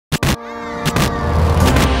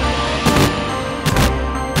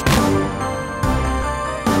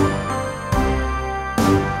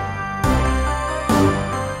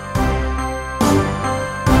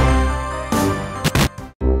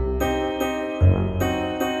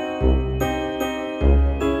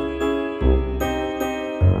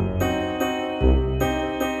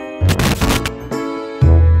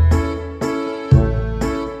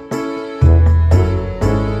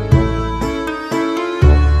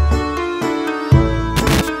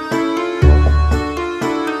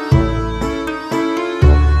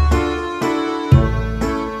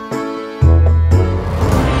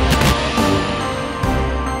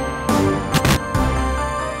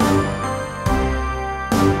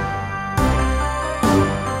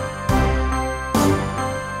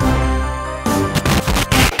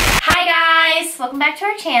back to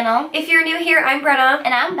our channel. If you're new here, I'm Brenna.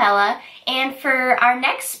 And I'm Bella. And for our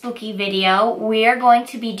next spooky video, we are going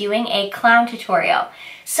to be doing a clown tutorial.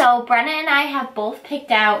 So Brenna and I have both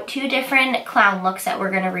picked out 2 different clown looks that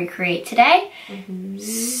we're going to recreate today.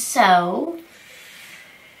 So...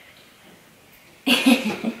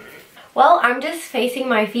 Well, I'm just facing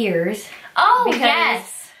my fears. Oh, because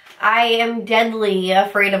yes! I am deadly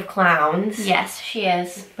afraid of clowns. Yes, she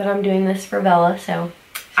is. But I'm doing this for Bella, so...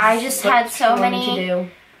 I just had so many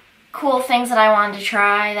cool things that I wanted to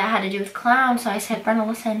try that had to do with clowns, so I said, Brenna,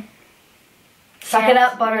 listen. Suck it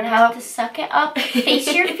up, Buttercup. You have to suck it up.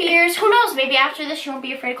 Face your fears. Who knows? Maybe after this you won't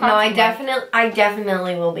be afraid of clowns. No, I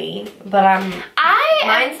definitely will be. But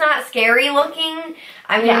mine's not scary looking.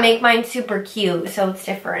 I'm gonna make mine super cute, so it's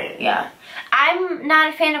different. Yeah. I'm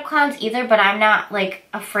not a fan of clowns either, but I'm not like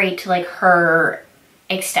afraid to like her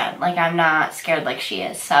extent. Like I'm not scared like she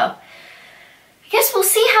is. So I guess we'll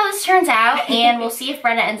see how this turns out, and we'll see if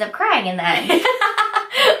Brenna ends up crying in the end.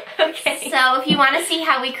 Okay. So if you want to see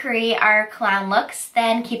how we create our clown looks,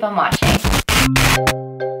 then keep on watching.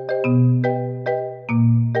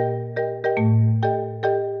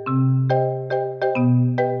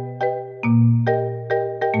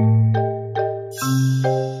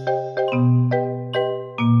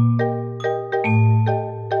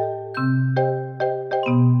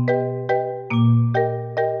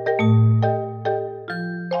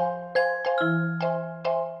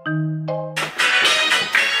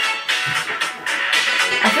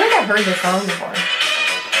 I feel like I've heard this song before.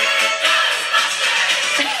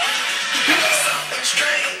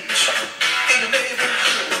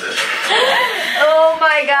 Oh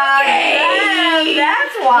my god. Hey.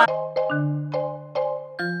 That's why.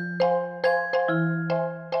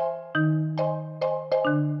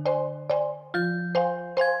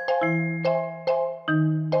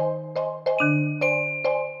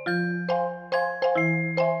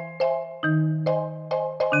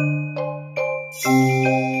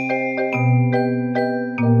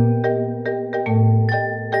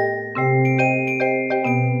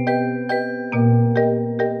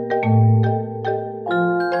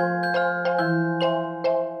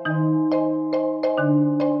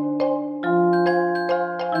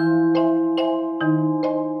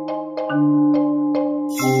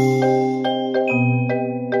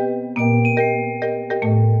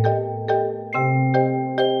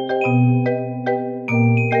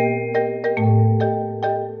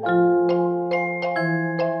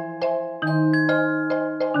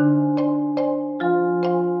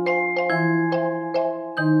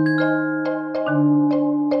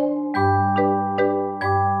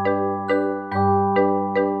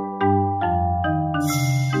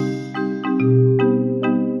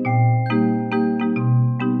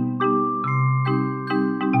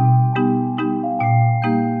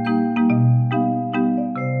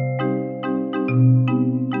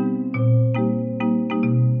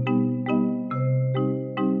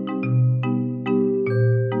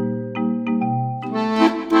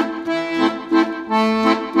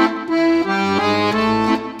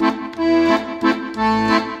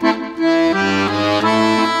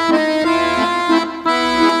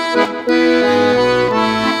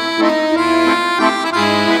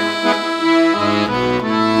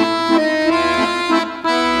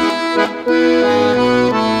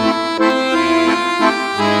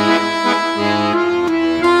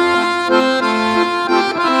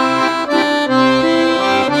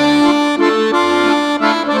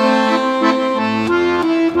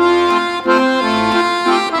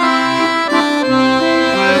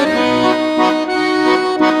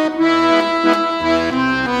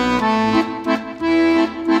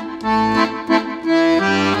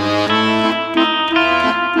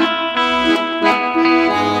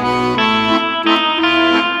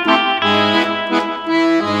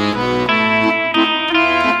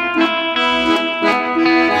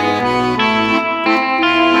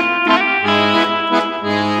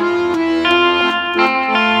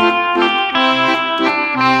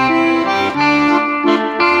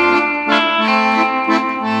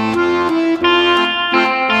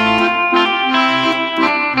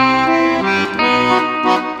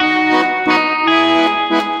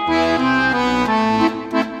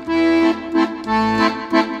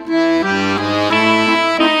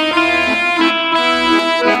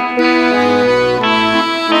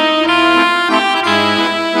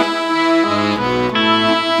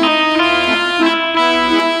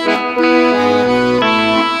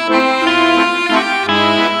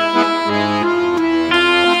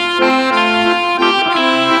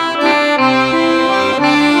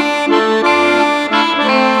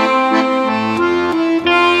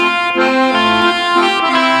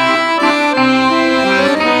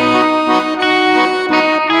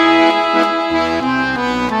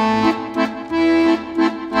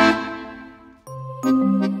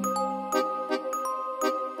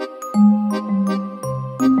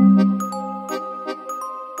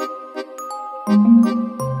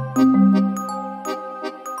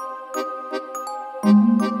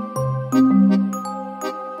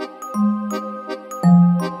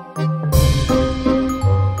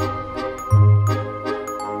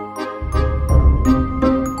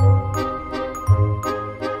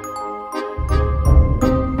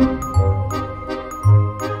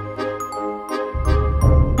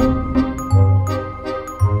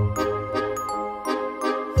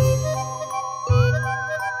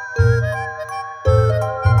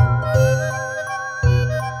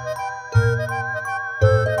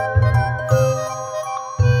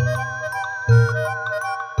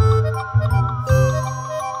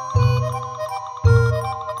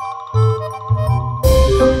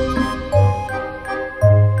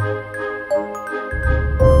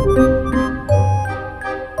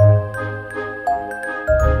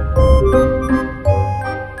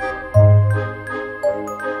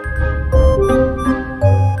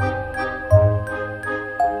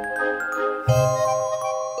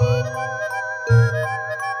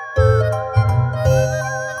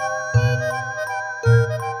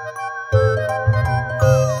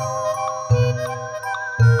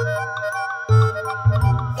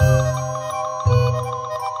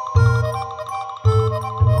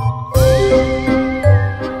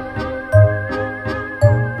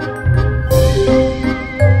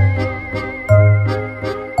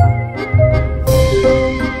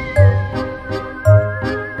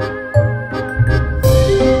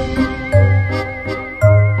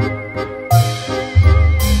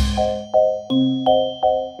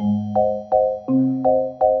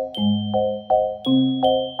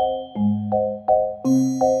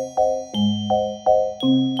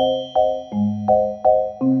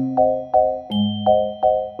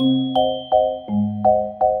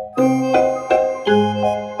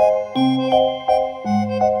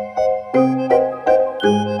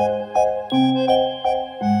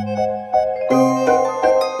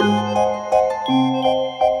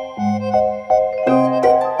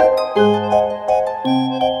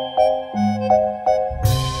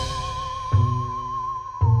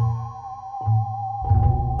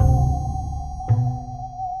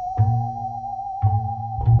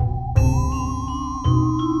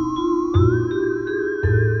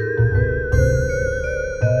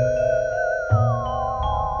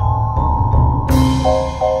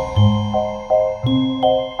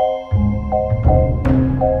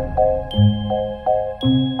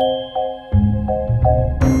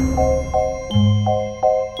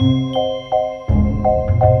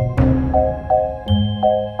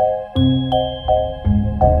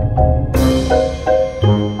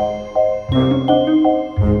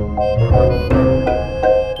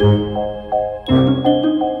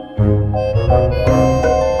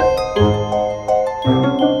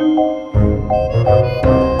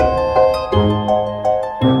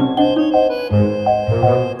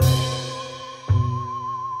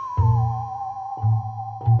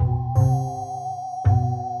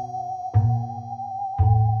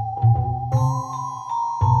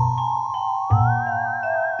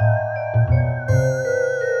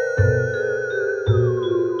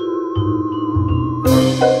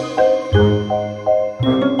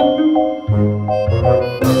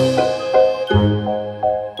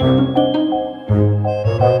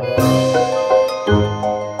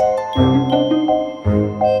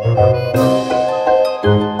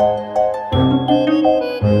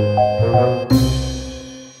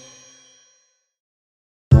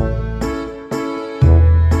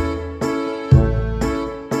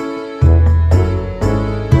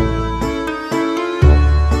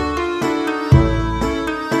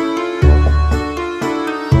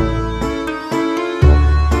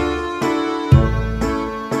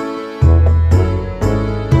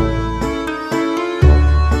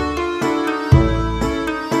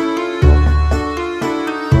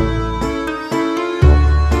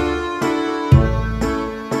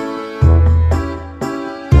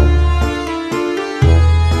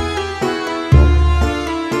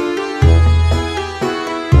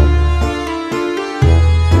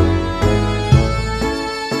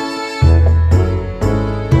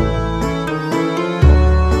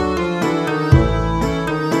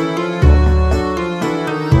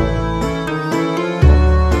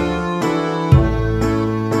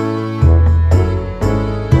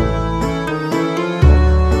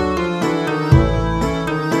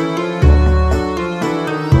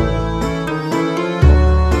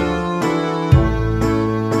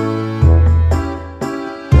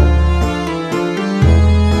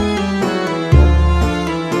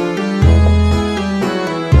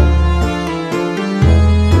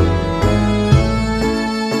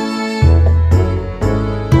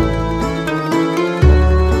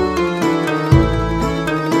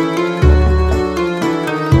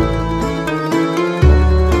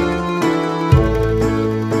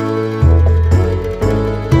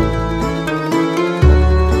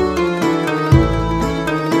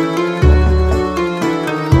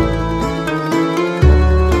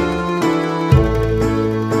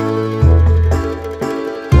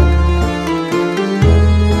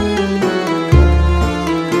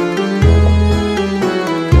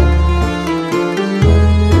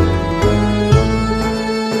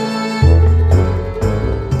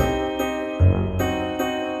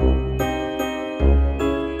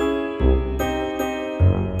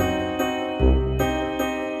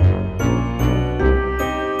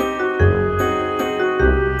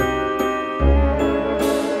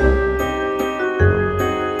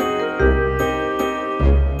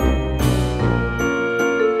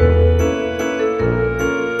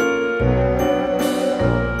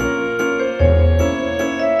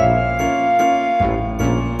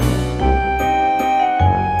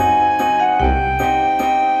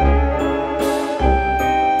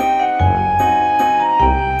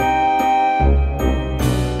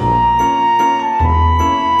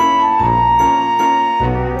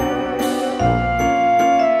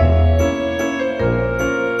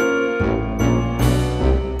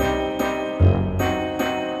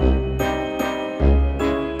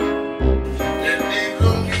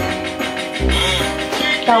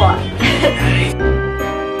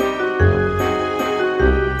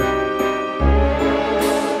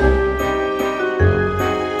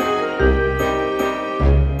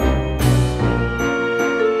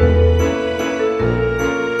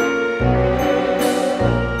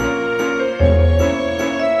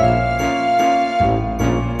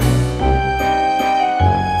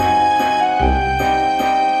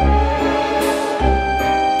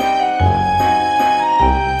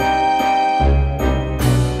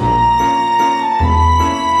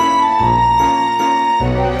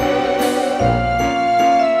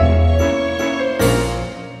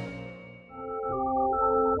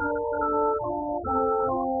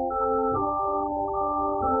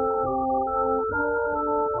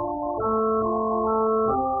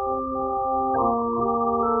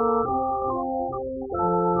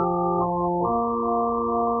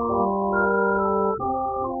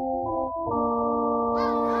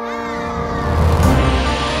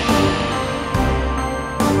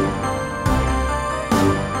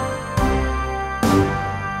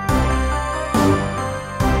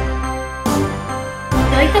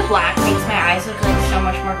 like the black makes my eyes look like so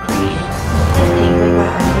much more green. This pink makes my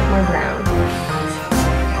eyes look more brown.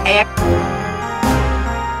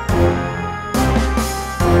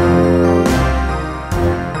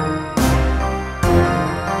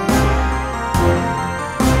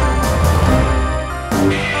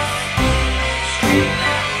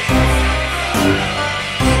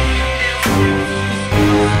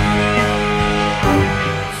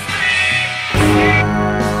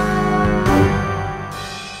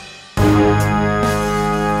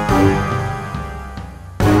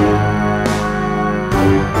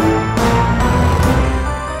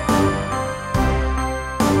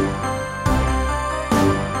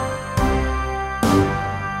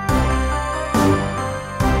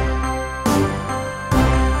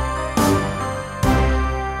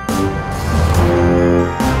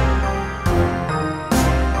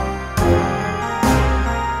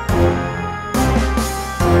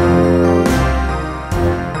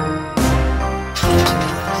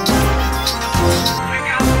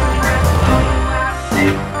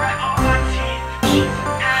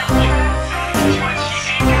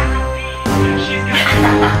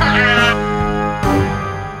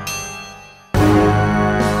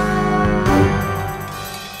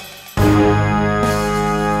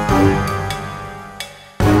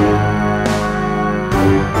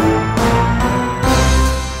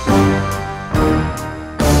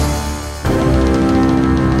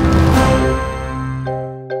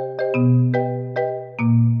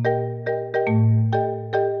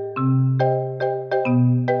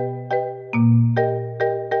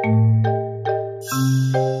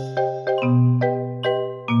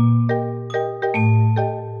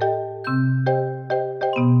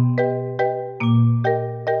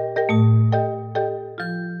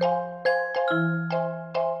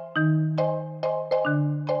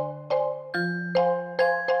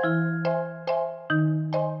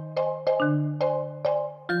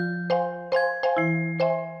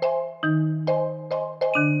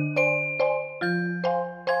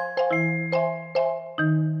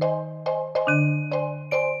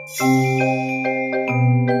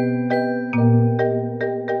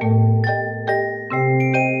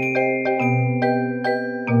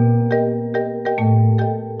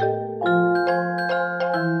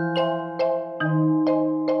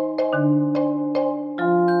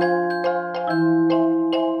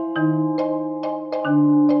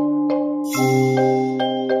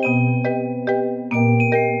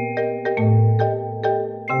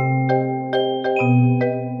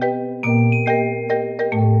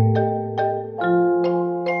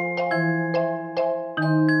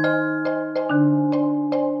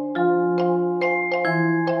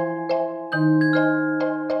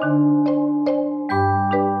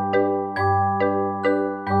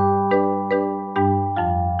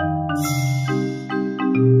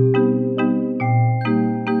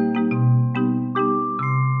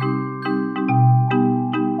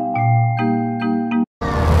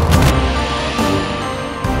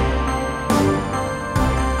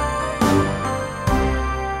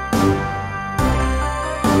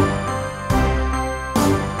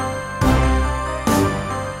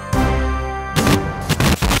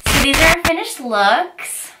 These are our finished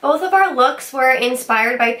looks. Both of our looks were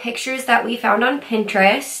inspired by pictures that we found on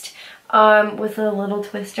Pinterest with a little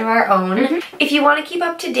twist of our own. If you want to keep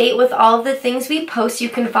up to date with all of the things we post, you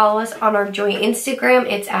can follow us on our joint Instagram.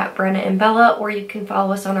 It's at Brenna and Bella, or you can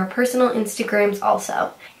follow us on our personal Instagrams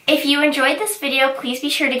also. If you enjoyed this video, please be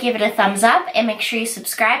sure to give it a thumbs up and make sure you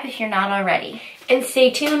subscribe if you're not already. And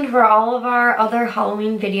stay tuned for all of our other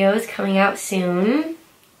Halloween videos coming out soon.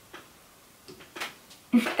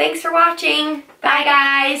 Thanks for watching. Bye,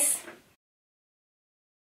 guys.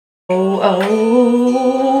 Oh.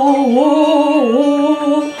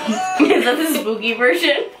 Is that the spooky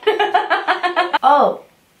version? Oh.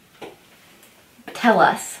 Tell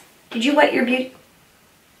us. Did you wet your beauty?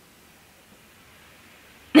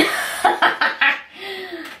 Dip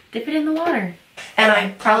it in the water. And I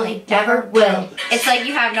probably never will. It's like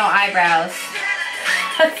you have no eyebrows.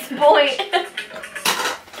 That's the point.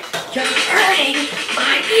 You're hurting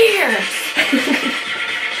my ears.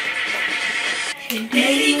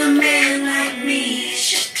 Dating a man like me is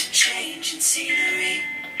just a change in scenery.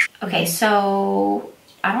 Okay, so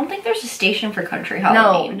I don't think there's a station for country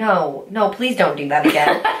Halloween. No, please don't do that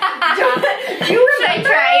again. Do you Should I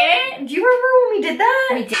try it? Do you remember when we did that?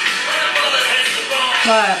 We did.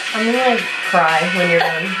 But I'm gonna like cry when you're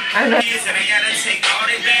done. I'm not.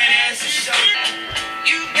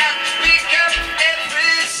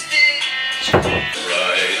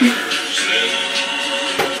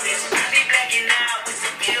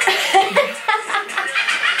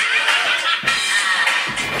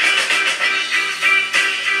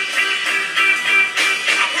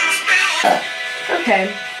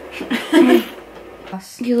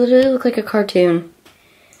 literally look like a cartoon.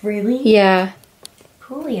 Really? Yeah.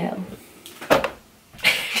 Coolio.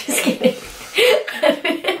 Just kidding.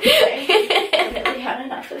 We had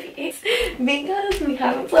enough of you. Because we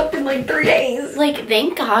haven't slept in like 3 days. Like,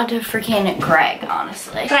 thank God to freaking Greg,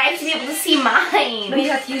 honestly. But I have to be able to see mine. But you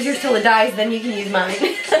have to use yours till it dies, then you can use mine.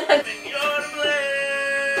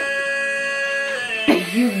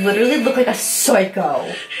 You literally look like a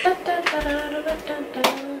psycho.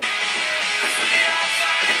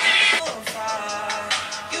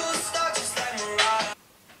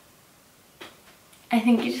 I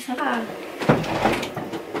think you just have to.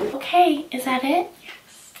 Okay, is that it?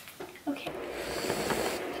 Yes. Okay.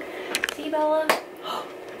 See, Bella?